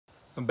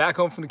I'm back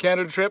home from the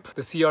Canada trip.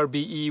 The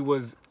CRBE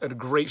was a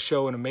great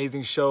show, an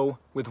amazing show,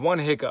 with one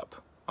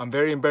hiccup. I'm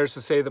very embarrassed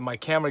to say that my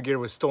camera gear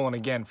was stolen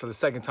again for the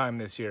second time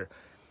this year.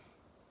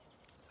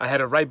 I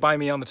had it right by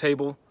me on the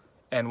table,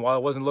 and while I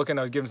wasn't looking,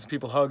 I was giving some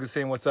people hugs,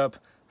 saying what's up.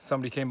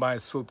 Somebody came by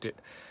and swooped it.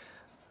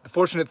 The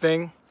fortunate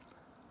thing,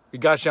 we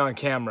got you on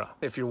camera.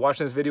 If you're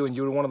watching this video and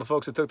you were one of the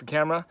folks that took the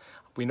camera,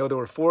 we know there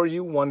were 4 of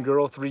you, 1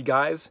 girl, 3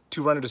 guys,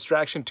 2 running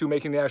distraction, 2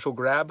 making the actual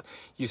grab.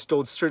 You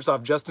stole shirts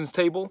off Justin's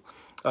table.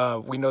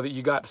 We know that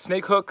you got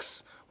snake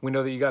hooks. We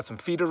know that you got some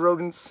feeder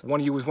rodents. One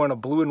of you was wearing a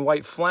blue and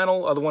white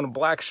flannel, other one a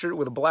black shirt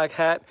with a black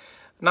hat.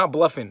 Not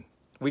bluffing.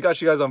 We got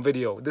you guys on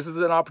video. This is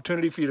an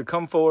opportunity for you to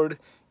come forward,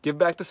 give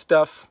back the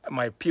stuff.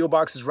 My P.O.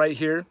 box is right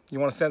here. You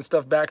want to send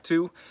stuff back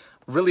to.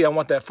 Really, I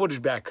want that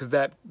footage back because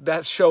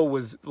that show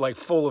was like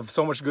full of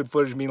so much good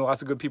footage, meaning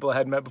lots of good people I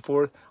hadn't met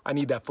before. I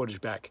need that footage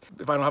back.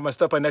 If I don't have my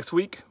stuff by next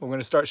week, we're going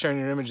to start sharing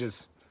your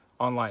images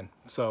online.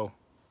 So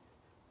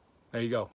there you go.